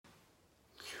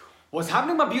What's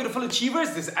happening, my beautiful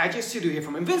achievers? This is Ajay Sidhu here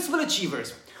from Invincible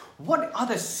Achievers. What are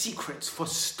the secrets for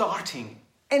starting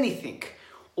anything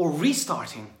or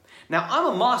restarting? Now,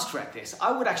 I'm a master at this.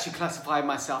 I would actually classify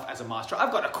myself as a master.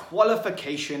 I've got a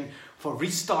qualification for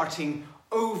restarting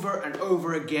over and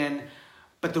over again.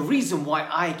 But the reason why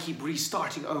I keep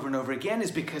restarting over and over again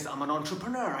is because I'm an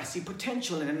entrepreneur. I see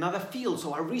potential in another field,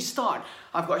 so I restart.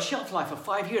 I've got a shelf life of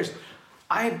 5 years.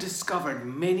 I have discovered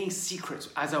many secrets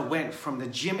as I went from the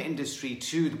gym industry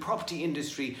to the property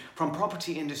industry, from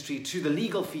property industry to the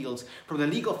legal fields, from the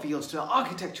legal fields to the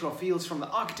architectural fields, from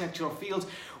the architectural fields,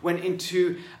 went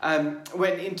into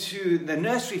the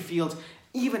nursery fields.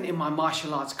 Even in my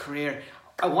martial arts career,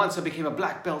 once I became a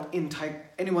black belt in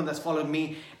anyone that's followed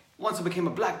me, once I became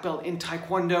a black belt in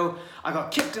Taekwondo, I got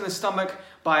kicked in the stomach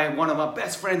by one of my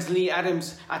best friends, Lee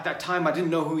Adams. At that time, I didn't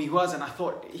know who he was, and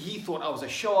he thought I was a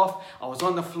show-off. I was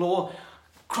on the floor,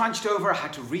 crunched over. I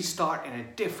had to restart in a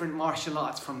different martial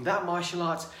arts. From that martial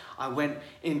arts, I went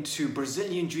into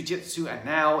Brazilian Jiu-Jitsu, and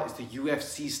now it's the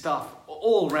UFC stuff,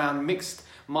 all-round mixed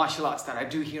martial arts that I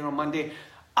do here on Monday.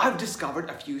 I've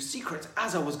discovered a few secrets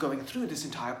as I was going through this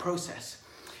entire process.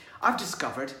 I've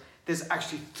discovered there's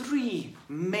actually 3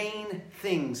 main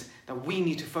things that we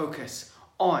need to focus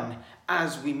on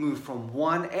as we move from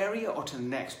one area or to the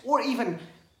next, or even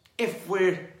if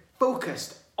we're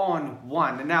focused on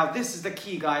one. And now this is the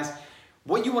key, guys.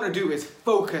 What you want to do is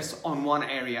focus on one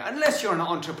area. Unless you're an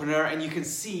entrepreneur and you can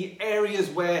see areas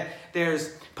where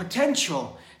there's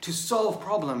potential to solve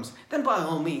problems, then by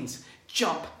all means,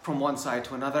 jump from one side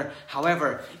to another.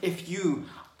 However, if you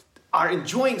are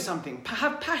enjoying something,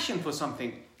 have passion for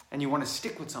something, and you want to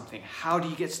stick with something, how do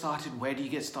you get started? Where do you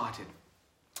get started?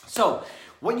 So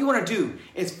what you want to do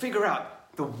is figure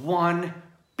out the one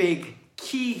big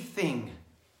key thing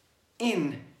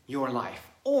in your life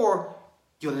or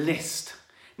your list.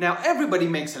 Now, everybody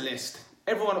makes a list.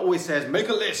 Everyone always says, make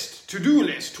a list, to-do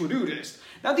list, to-do list.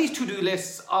 Now, these to-do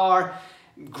lists are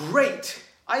great.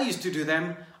 I used to do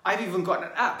them. I've even got an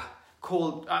app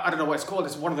called, I don't know what it's called.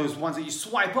 It's one of those ones that you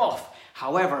swipe off.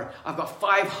 However, I've got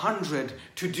 500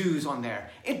 to-dos on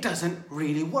there. It doesn't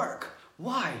really work.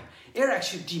 Why? It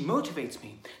actually demotivates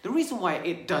me. The reason why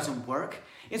it doesn't work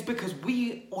is because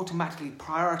we automatically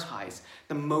prioritize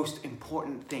the most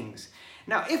important things.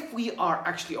 Now, if we are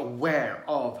actually aware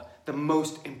of the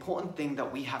most important thing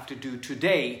that we have to do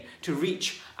today to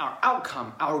reach our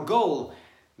outcome, our goal,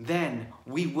 then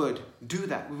we would do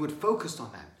that. We would focus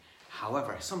on that.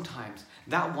 However, sometimes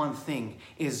that one thing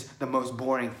is the most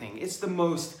boring thing. It's the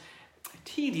most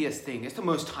tedious thing. It's the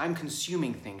most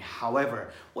time-consuming thing.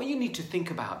 However, what you need to think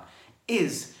about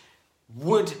is,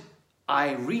 would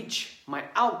I reach my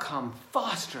outcome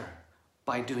faster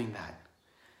by doing that?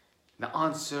 The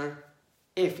answer,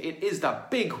 if it is the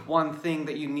big one thing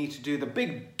that you need to do, the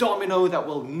big domino that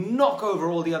will knock over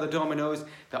all the other dominoes,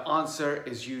 the answer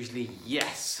is usually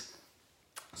yes.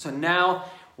 So now,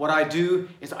 what I do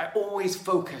is I always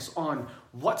focus on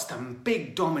what's the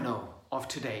big domino of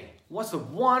today. What's the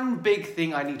one big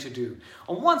thing I need to do?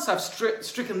 And once I've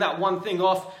stricken that one thing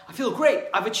off, I feel great.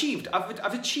 I've achieved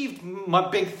my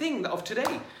big thing of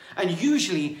today. And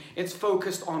usually it's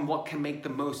focused on what can make the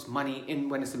most money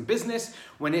when it's in business,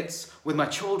 when it's with my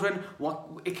children, what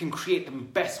it can create the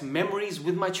best memories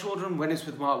with my children, when it's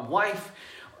with my wife,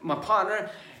 my partner.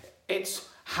 It's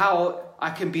how I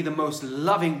can be the most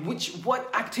loving,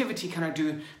 what activity can I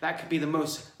do that could be the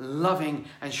most loving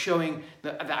and showing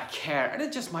that I care. And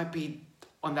it just might be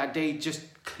on that day just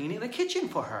cleaning the kitchen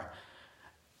for her,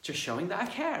 just showing that I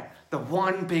care. The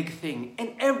one big thing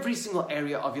in every single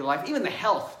area of your life, even the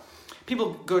health.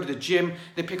 People go to the gym,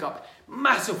 they pick up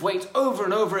massive weights over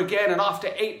and over again, and after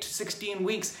 8 to 16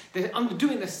 weeks, they're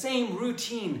doing the same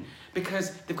routine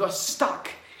because they've got stuck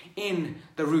in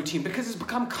the routine, because it's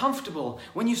become comfortable.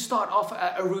 When you start off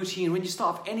a routine, when you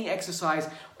start off any exercise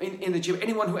in the gym,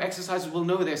 anyone who exercises will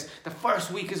know this. The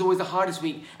first week is always the hardest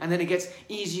week, and then it gets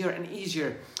easier and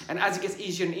easier. And as it gets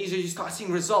easier and easier, you start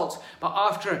seeing results. But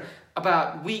after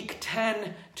about week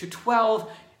 10 to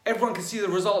 12, everyone can see the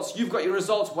results. You've got your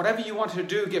results. Whatever you wanted to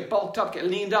do, get bulked up, get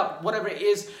leaned up, whatever it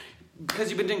is, because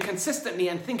you've been doing consistently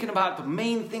and thinking about the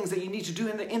main things that you need to do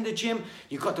in the gym,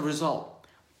 you've got the result.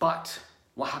 But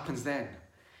what happens then?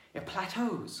 It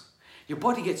plateaus. Your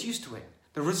body gets used to it.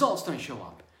 The results don't show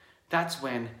up. That's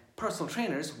when personal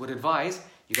trainers would advise,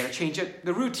 you got to change it.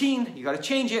 The routine, you got to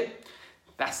change it.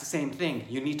 That's the same thing.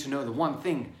 You need to know the one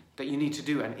thing that you need to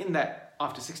do. And in that,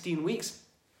 after 16 weeks,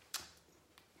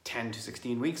 10 to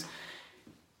 16 weeks,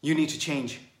 you need to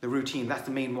change the routine. That's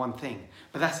the main one thing.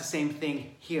 But that's the same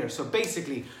thing here. So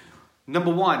basically,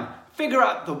 number one, figure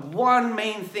out the one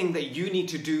main thing that you need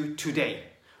to do today.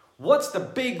 What's the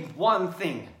big one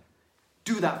thing?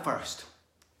 Do that first.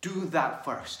 Do that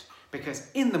first. Because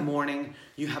in the morning,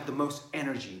 you have the most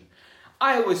energy.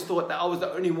 I always thought that I was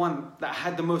the only one that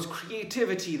had the most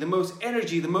creativity, the most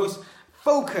energy, the most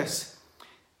focus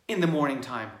in the morning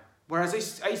time. Whereas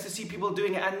I used to see people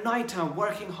doing it at nighttime,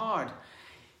 working hard.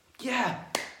 Yeah,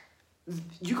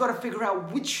 you got to figure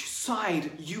out which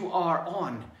side you are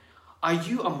on. Are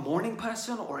you a morning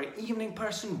person or an evening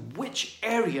person? Which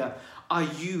area are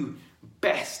you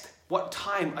best? What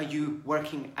time are you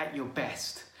working at your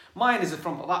best? Mine is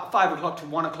from about 5 o'clock to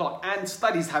 1 o'clock, and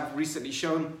studies have recently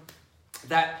shown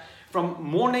that from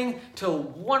morning till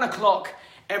 1 o'clock,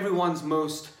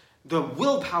 the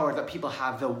willpower that people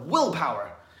have,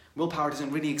 willpower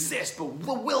doesn't really exist, but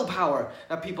the willpower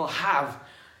that people have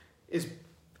is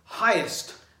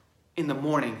highest in the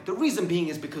morning. The reason being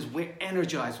is because we're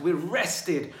energized, we're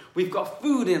rested, we've got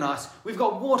food in us, we've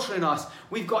got water in us,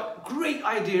 we've got great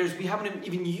ideas, we haven't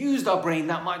even used our brain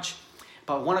that much.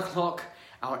 By 1 o'clock,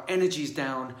 our energy's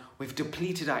down, we've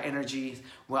depleted our energy,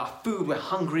 we're food, we're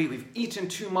hungry, we've eaten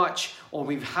too much, or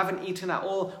we haven't eaten at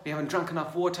all, we haven't drunk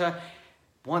enough water.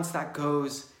 Once that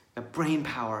goes, the brain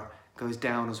power goes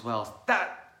down as well.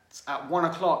 That's at 1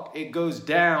 o'clock, it goes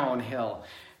downhill.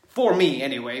 For me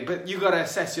anyway, but you gotta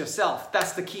assess yourself.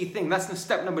 That's the key thing. That's the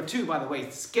step number 2, by the way.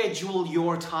 Schedule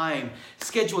your time.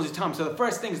 Schedule your time. So the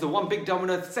first thing is the one big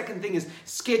domino. The second thing is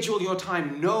schedule your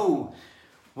time. Know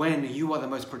when you are the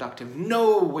most productive.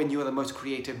 Know when you are the most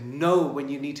creative. Know when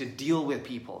you need to deal with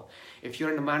people. If you're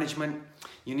in the management,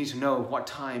 you need to know what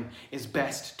time is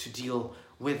best to deal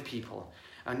with people.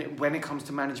 And when it comes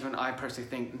to management, I personally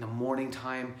think the morning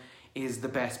time is the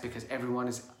best because everyone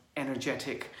is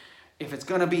energetic. If it's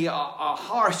going to be a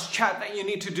harsh chat that you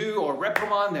need to do or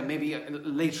reprimand, then maybe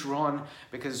later on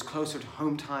because it's closer to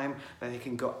home time that they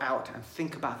can go out and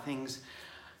think about things.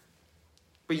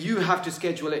 But you have to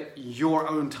schedule it your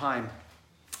own time.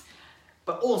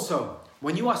 But also,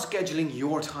 when you are scheduling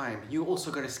your time, you also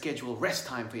got to schedule rest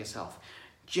time for yourself.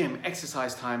 Gym,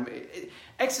 exercise time.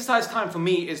 Exercise time for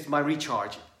me is my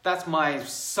recharge. That's my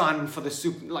sun for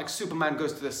like Superman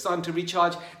goes to the sun to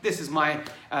recharge. This is my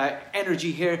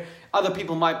energy here. Other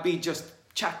people might be just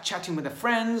chatting with their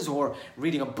friends or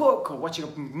reading a book or watching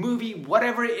a movie.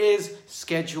 Whatever it is,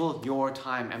 schedule your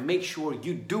time and make sure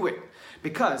you do it.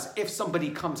 Because if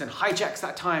somebody comes and hijacks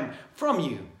that time from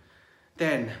you,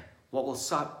 then what will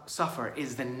suffer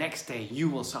is the next day. You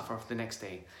will suffer the next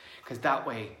day because that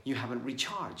way you haven't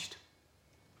recharged.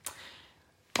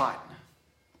 But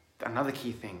another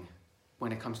key thing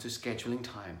when it comes to scheduling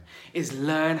time is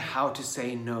learn how to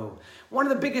say no. One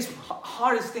of the biggest,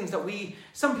 hardest things that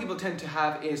some people tend to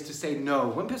have is to say no.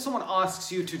 When someone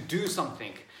asks you to do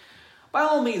something, by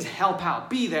all means help out,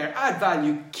 be there, add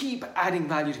value, keep adding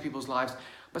value to people's lives.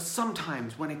 But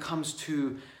sometimes when it comes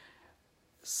to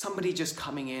somebody just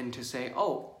coming in to say,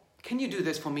 oh, can you do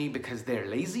this for me because they're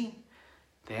lazy?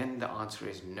 Then the answer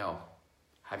is no.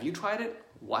 Have you tried it?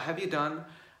 What have you done?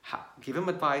 Give them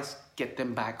advice, get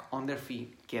them back on their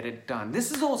feet, get it done. This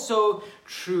is also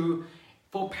true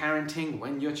for parenting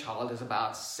when your child is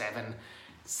about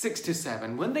 6 to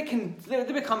 7, when they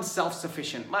become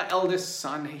self-sufficient. My eldest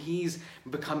son, he's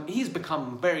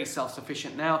become very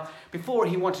self-sufficient now. Before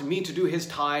he wanted me to do his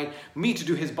tie, me to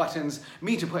do his buttons,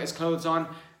 me to put his clothes on.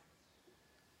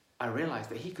 I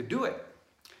realized that he could do it.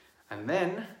 And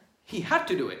then he had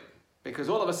to do it because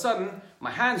all of a sudden my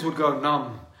hands would go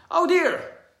numb. Oh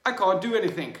dear, I can't do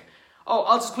anything. Oh,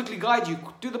 I'll just quickly guide you.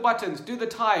 Do the buttons, do the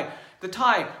tie. The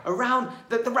tie around,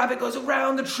 the rabbit goes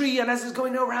around the tree, and as it's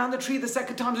going around the tree, the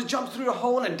second time it jumps through a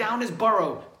hole and down his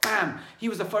burrow. Bam! He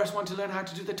was the first one to learn how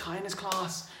to do the tie in his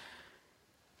class.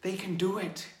 They can do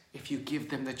it if you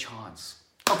give them the chance.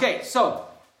 Okay, so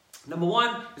number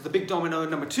 1 is the big domino.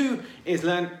 Number 2 is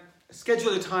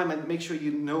schedule your time and make sure you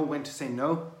know when to say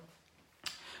no.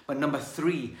 But number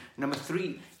three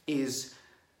is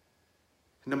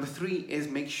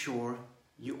make sure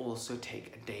you also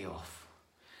take a day off.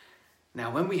 Now,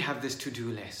 when we have this to-do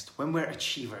list, when we're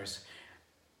achievers,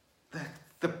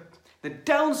 the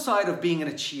downside of being an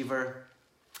achiever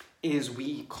is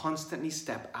we constantly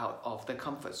step out of the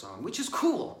comfort zone, which is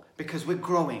cool because we're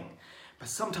growing. But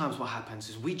sometimes what happens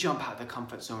is we jump out of the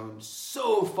comfort zone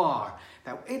so far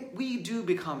that we do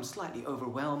become slightly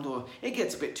overwhelmed or it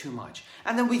gets a bit too much.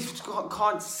 And then we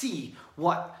can't see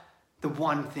what the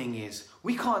one thing is.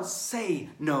 We can't say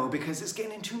no because it's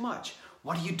getting too much.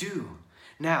 What do?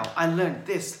 Now, I learned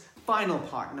this final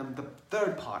part, the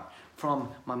third part from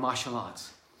my martial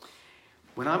arts.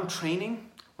 When I'm training,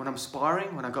 when I'm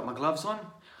sparring, when I've got my gloves on,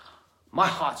 my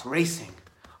heart's racing.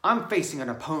 I'm facing an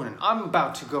opponent. I'm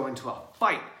about to go into a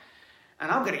fight.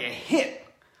 and I'm gonna get hit.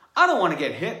 I don't want to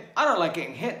get hit. I don't like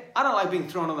getting hit. I don't like being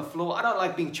thrown on the floor. I don't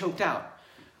like being choked out.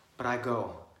 But I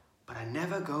go. But I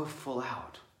never go full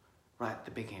out right at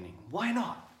the beginning. Why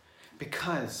not?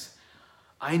 Because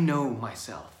I know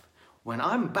myself. When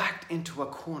I'm backed into a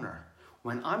corner,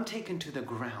 when I'm taken to the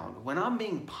ground, when I'm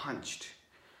being punched,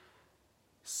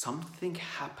 something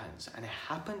happens, and it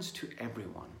happens to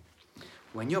everyone.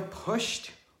 When you're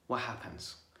pushed, what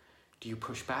happens? Do you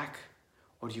push back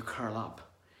or do you curl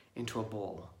up into a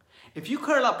ball? If you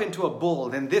curl up into a ball,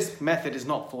 then this method is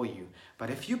not for you. But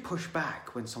if you push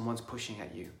back when someone's pushing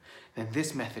at you, then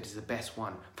this method is the best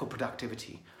one for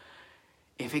productivity.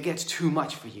 If it gets too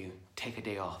much for you, take a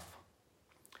day off.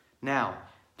 Now,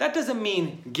 that doesn't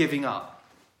mean giving up.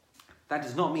 That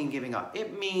does not mean giving up.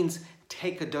 It means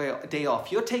take a day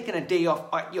off. You're taking a day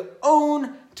off at your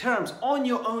own terms, on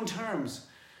your own terms.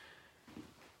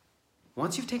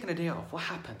 Once you've taken a day off, what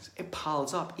happens? It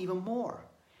piles up even more.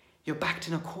 You're backed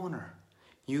in a corner.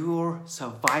 Your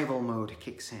survival mode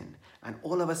kicks in. And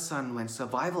all of a sudden, when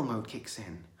survival mode kicks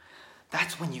in,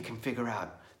 that's when you can figure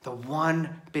out the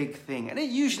one big thing. And it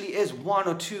usually is one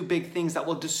or two big things that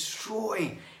will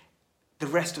destroy the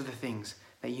rest of the things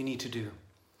that you need to do.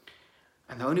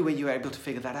 And the only way you're able to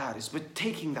figure that out is by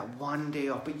taking that one day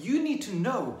off. But you need to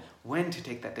know when to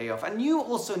take that day off. And you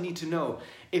also need to know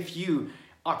if you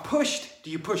are pushed, do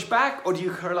you push back or do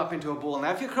you curl up into a ball?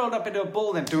 Now, if you're curled up into a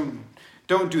ball, then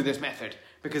don't do this method,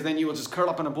 because then you will just curl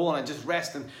up in a ball and just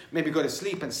rest and maybe go to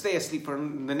sleep and stay asleep for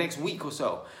the next week or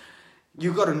so.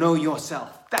 You've got to know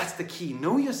yourself. That's the key.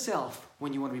 Know yourself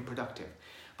when you want to be productive.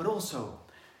 But also,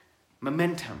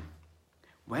 momentum.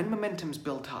 When momentum's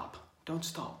built up, don't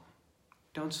stop.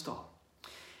 Don't stop.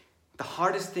 The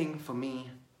hardest thing for me,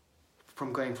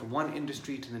 from going from one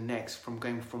industry to the next, from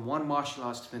going from one martial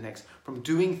arts to the next, from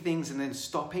doing things and then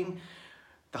stopping,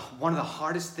 one of the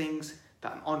hardest things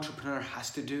that an entrepreneur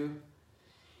has to do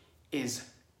is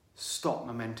stop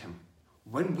momentum.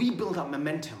 When we build up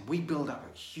momentum, we build up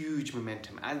a huge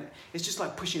momentum. And it's just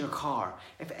like pushing a car.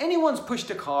 If anyone's pushed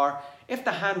a car, if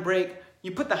the handbrake,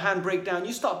 you put the handbrake down,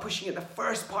 you start pushing it. The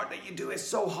first part that you do is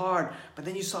so hard, but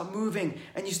then you start moving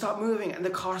and the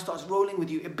car starts rolling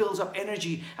with you. It builds up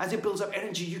energy. As it builds up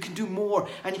energy, you can do more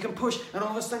and you can push, and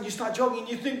all of a sudden you start jogging and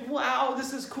you think, wow,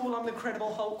 this is cool. I'm the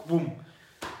Incredible Hulk. Boom.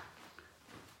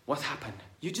 What's happened?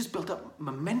 You just built up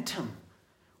momentum.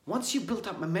 Once you built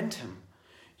up momentum,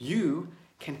 you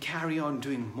can carry on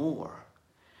doing more.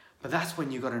 But that's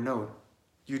when you got to know.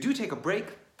 You do take a break,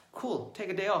 cool, take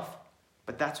a day off.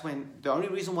 But that's when, the only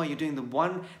reason why you're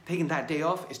taking that day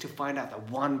off is to find out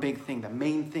the one big thing, the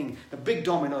main thing, the big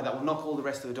domino that will knock all the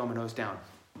rest of the dominoes down.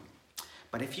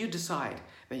 But if you decide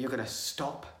that you're going to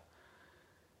stop,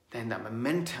 then that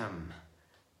momentum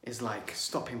is like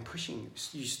stopping pushing.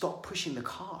 You stop pushing the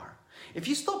car. If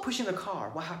you stop pushing the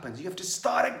car, what happens? You have to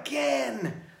start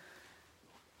again.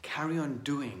 Carry on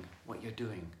doing what you're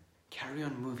doing. Carry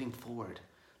on moving forward.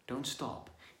 Don't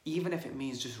stop. Even if it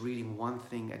means just reading one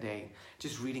thing a day,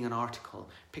 just reading an article,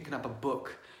 picking up a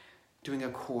book, doing a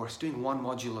course, doing one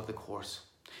module of the course.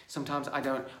 Sometimes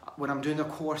when I'm doing a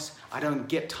course, I don't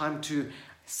get time to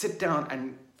sit down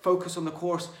and focus on the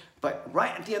course. But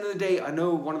right at the end of the day, I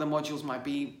know one of the modules might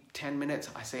be 10 minutes.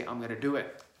 I say, I'm going to do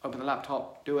it. Open the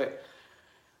laptop, do it.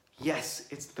 Yes,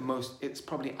 it's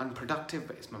probably unproductive,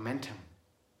 but it's momentum.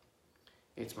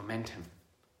 It's momentum.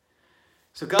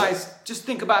 So guys, just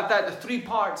think about that, the 3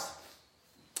 parts.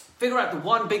 Figure out the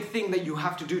one big thing that you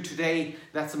have to do today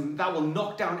that will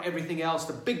knock down everything else,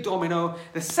 the big domino.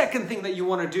 The second thing that you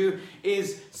want to do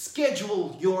is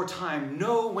schedule your time.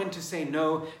 Know when to say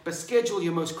no, but schedule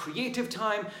your most creative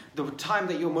time, the time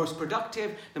that you're most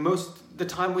productive, the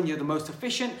time when you're the most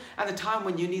efficient, and the time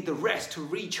when you need the rest to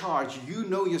recharge. You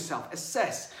know yourself.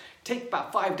 Assess. Take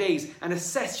about 5 days and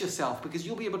assess yourself, because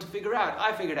you'll be able to figure out.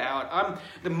 I figured it out. I'm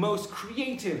the most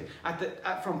creative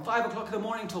from 5 o'clock in the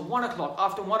morning till 1 o'clock.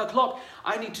 After 1 o'clock,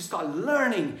 I need to start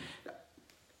learning.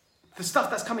 The stuff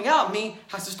that's coming out of me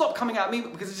has to stop coming out of me,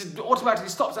 because it just automatically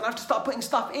stops, and I have to start putting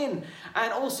stuff in.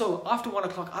 And also, after 1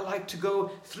 o'clock, I like to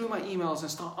go through my emails and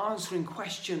start answering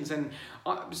questions and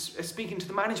speaking to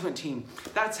the management team.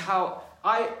 That's how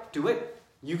I do it.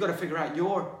 You got to figure out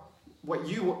what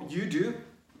you do.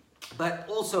 But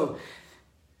also,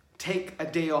 take a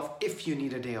day off if you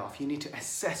need a day off. You need to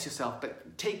assess yourself,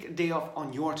 but take a day off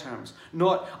on your terms.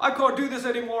 Not, I can't do this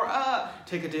anymore.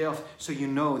 Take a day off so you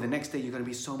know the next day you're going to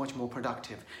be so much more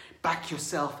productive. Back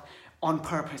yourself on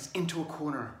purpose into a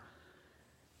corner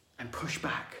and push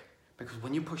back. Because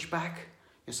when you push back,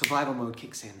 your survival mode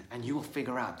kicks in, and you will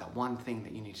figure out that one thing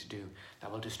that you need to do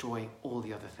that will destroy all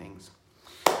the other things.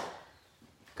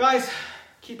 Guys,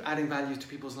 Keep adding value to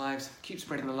people's lives. Keep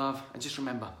spreading the love. And just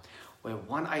remember, we're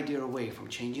one idea away from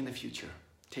changing the future.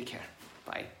 Take care.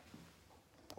 Bye.